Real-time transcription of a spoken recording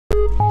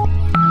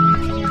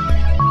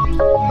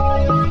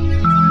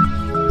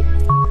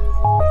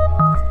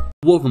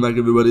Welcome back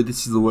everybody,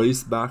 this is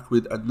Aliases back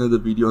with another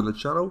video on the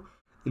channel.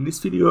 In this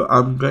video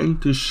I'm going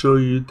to show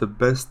you the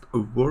best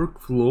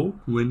workflow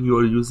when you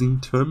are using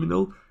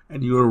terminal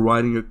and you are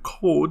writing a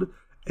code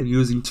and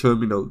using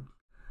terminal.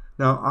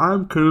 Now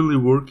I'm currently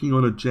working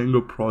on a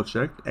Django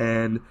project,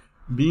 and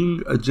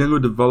being a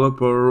Django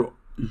developer,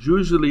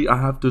 usually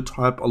I have to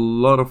type a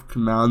lot of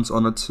commands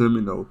on a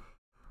terminal.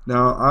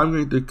 Now I'm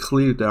going to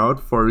clear it out.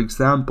 For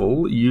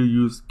example, you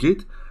use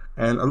git,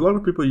 and a lot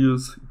of people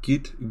use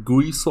git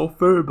GUI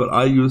software, but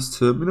I use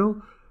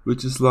terminal,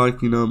 which is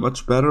like,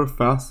 much better,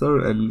 faster,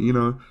 and you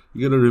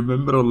gotta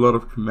remember a lot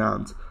of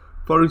commands.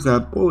 For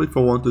example, if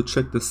I want to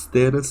check the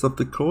status of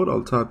the code,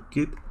 I'll type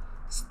git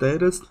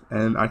status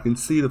and I can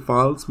see the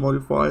files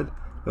modified.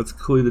 Let's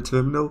clear the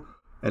terminal.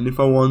 And if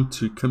I want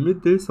to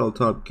commit this, I'll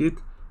type git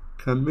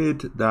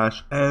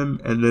commit-m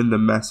and then the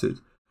message.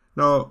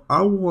 Now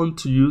I want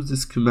to use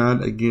this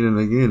command again and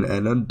again,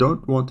 and I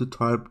don't want to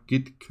type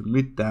git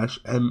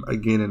commit-m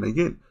again and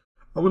again.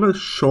 I'm gonna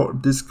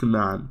short this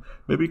command,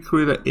 maybe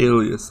create an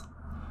alias.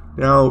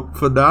 Now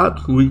for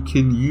that we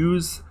can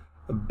use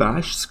a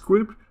bash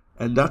script,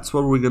 and that's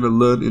what we're gonna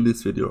learn in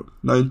this video.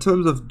 Now in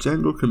terms of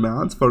Django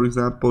commands, for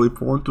example,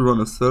 if I want to run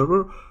a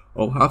server,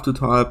 I'll have to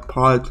type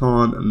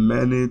python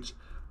manage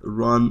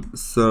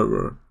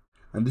runserver,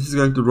 and this is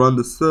going to run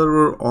the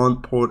server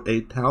on port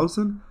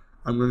 8000.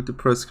 I'm going to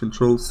press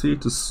Ctrl+C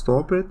to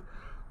stop it.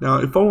 Now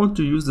if I want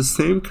to use the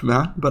same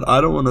command, but I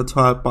don't want to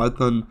type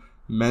python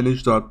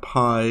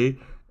manage.py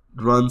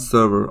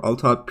runserver, I'll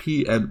type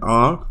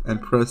pmr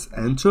and press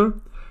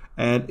enter,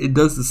 and it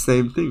does the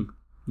same thing.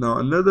 Now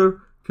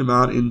another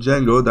command in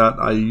Django that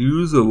I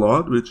use a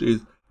lot, which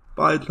is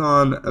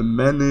python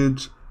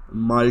manage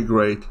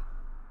migrate,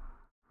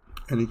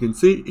 and you can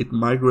see it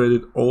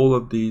migrated all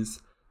of these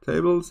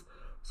tables.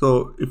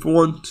 So if I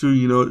want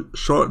to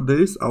short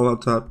this, I'll have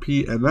to type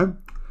pmm.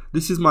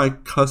 This is my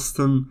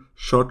custom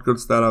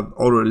shortcuts that I've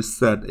already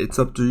set. It's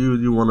up to you.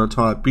 You want to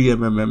type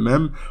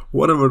pmmm,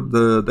 whatever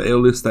the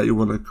alias that you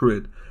want to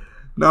create.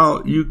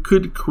 Now you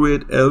could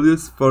create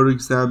alias. For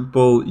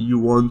example, you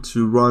want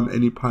to run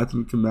any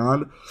Python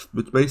command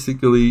which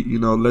basically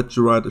let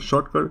you write a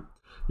shortcut.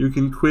 You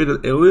can create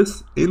an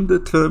alias in the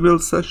terminal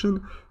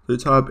session. So you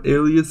type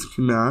alias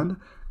command,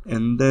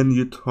 and then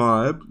you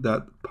type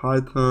that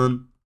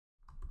python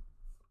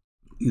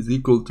is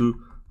equal to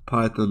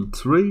python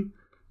 3.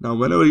 Now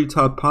whenever you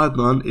type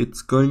python,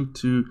 it's going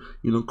to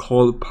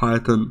call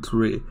python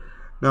 3.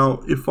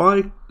 Now if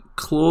I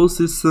close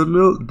this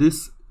terminal,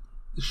 this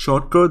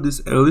shortcut,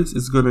 this alias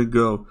is gonna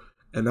go,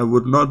 and I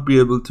would not be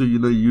able to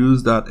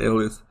use that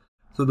alias.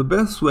 So the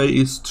best way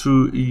is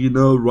to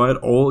write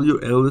all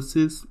your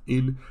aliases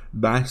in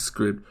bash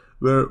script,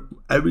 where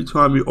every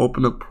time you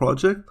open a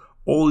project,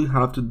 all you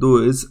have to do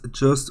is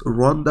just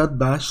run that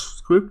bash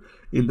script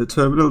in the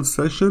terminal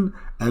session,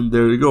 and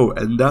there you go.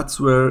 And that's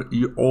where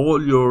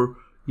all your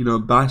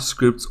bash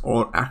scripts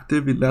are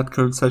active in that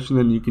current session,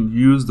 and you can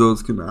use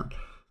those commands.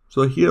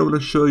 So here I'm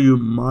going to show you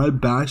my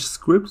bash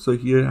script. So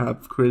here I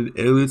have created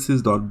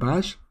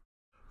aliases.bash.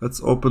 Let's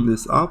open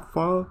this up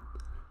file,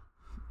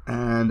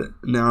 and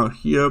now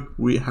here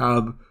we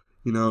have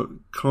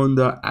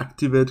conda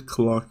activate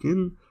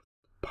clockin,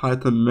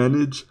 python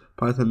manage,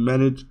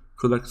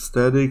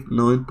 collectstatic,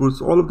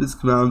 noinput. All of these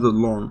commands are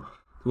long.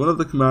 One of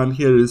the command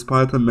here is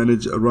python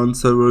manage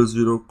runserver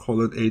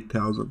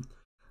 0:8000.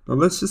 Now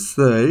let's just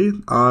say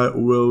I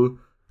will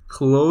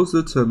close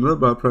the terminal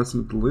by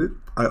pressing delete.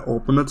 I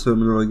open the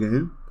terminal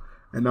again,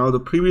 and now the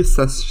previous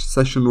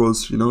session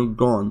was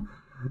gone.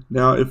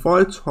 Now if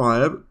I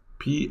type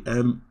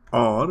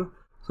pmr,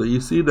 so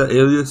you see the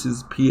alias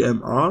is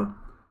pmr,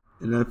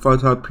 and if I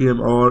type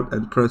pmr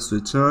and press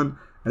return,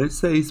 and it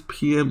says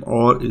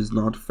pmr is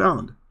not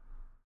found.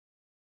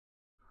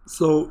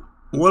 So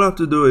what I have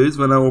to do is,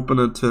 when I open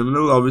a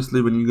terminal,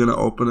 obviously when you're going to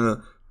open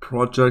a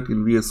project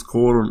in VS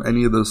Code or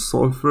any other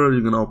software,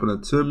 you're going to open a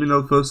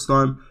terminal first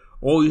time.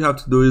 All you have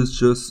to do is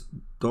just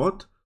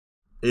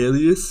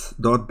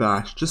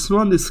alias.bash. Just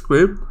run this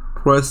script,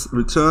 press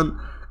return,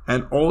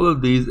 and all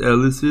of these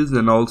aliases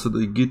and also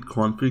the git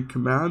config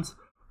commands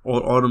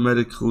are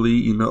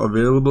automatically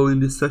available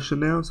in this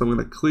session now. So I'm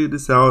going to clear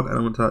this out, and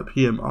I'm going to type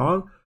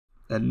pmr,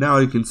 and now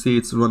you can see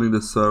it's running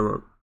the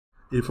server.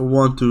 If I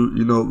want to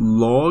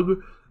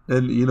log,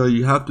 then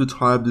you have to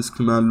type this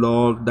command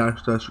log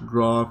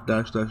 --graph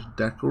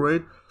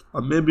 --decorate,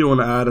 or maybe you want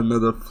to add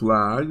another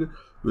flag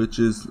which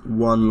is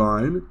one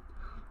line.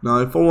 Now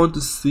if I want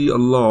to see a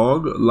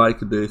log like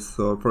this,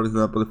 so for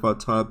example if I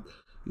type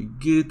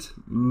git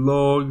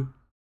log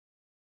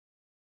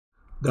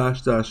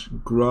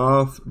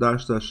 --graph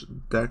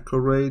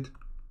 --decorate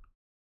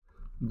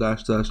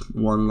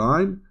one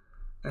line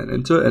and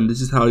enter, and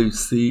this is how you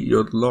see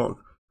your log.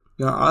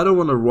 Now I don't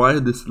want to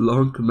write this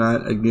long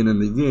command again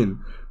and again,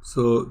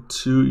 so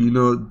to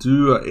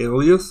do an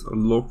alias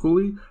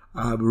locally,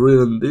 I have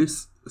written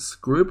this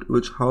script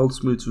which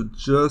helps me to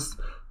just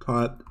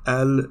type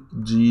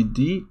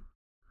lgd.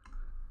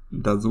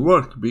 It doesn't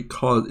work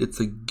because it's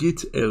a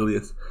git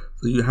alias,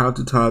 so you have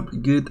to type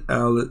git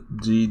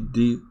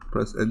lgd,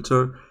 press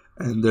enter,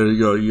 And there you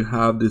go, you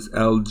have this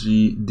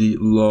lgd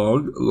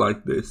log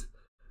like this.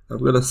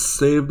 I'm gonna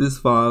save this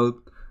file,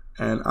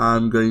 and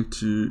I'm going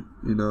to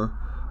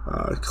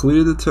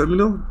clear the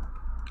terminal,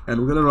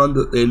 and we're gonna run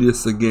the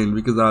alias again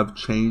because I've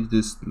changed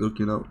this look,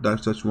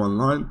 dash one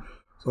line.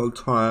 So I'll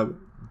type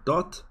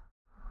dot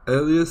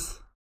alias,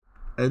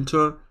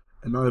 enter,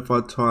 and now if I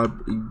type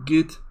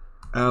git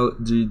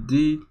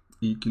lgd,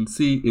 you can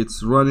see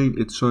it's running.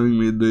 It's showing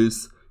me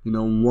this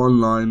one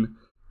line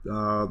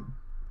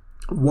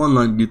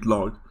git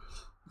log.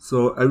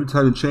 So every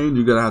time you change,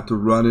 you're gonna have to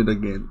run it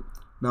again.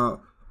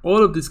 Now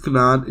all of this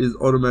command is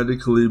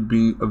automatically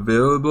being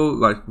available,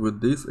 like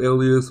with this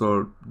alias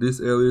or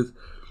this alias.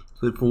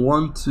 So if I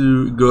want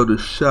to go to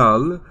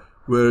shell,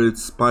 where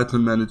it's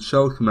Python manage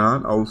shell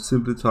command, I will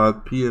simply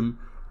type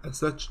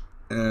pmsh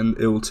and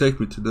it will take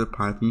me to the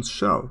Python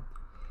shell.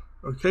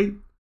 Okay,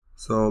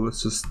 so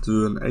let's just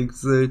do an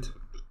exit,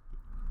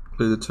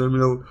 play the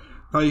terminal.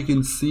 Now you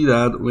can see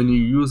that when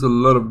you use a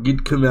lot of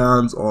git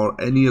commands or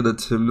any other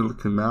terminal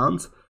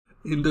commands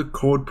in the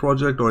code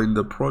project or in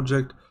the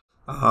project,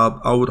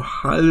 I would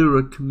highly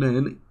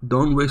recommend,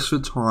 don't waste your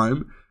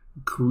time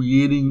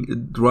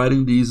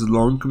writing these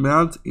long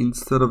commands.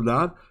 Instead of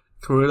that,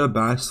 create a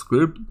bash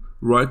script,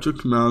 write your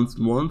commands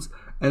once,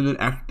 and then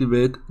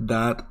activate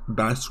that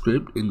bash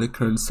script in the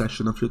current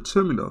session of your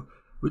terminal,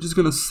 which is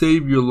going to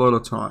save you a lot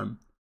of time.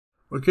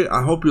 Okay,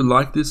 I hope you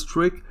like this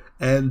trick,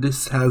 and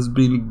this has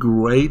been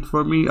great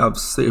for me. I've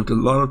saved a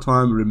lot of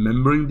time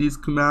remembering these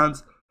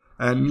commands,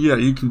 and yeah,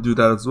 you can do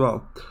that as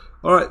well.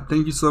 Alright,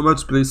 thank you so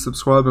much. Please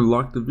subscribe and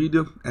like the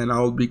video, and I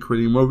will be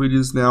creating more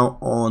videos now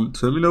on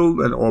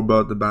terminal and or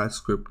about the bash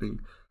scripting.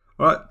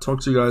 Alright,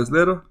 talk to you guys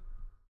later.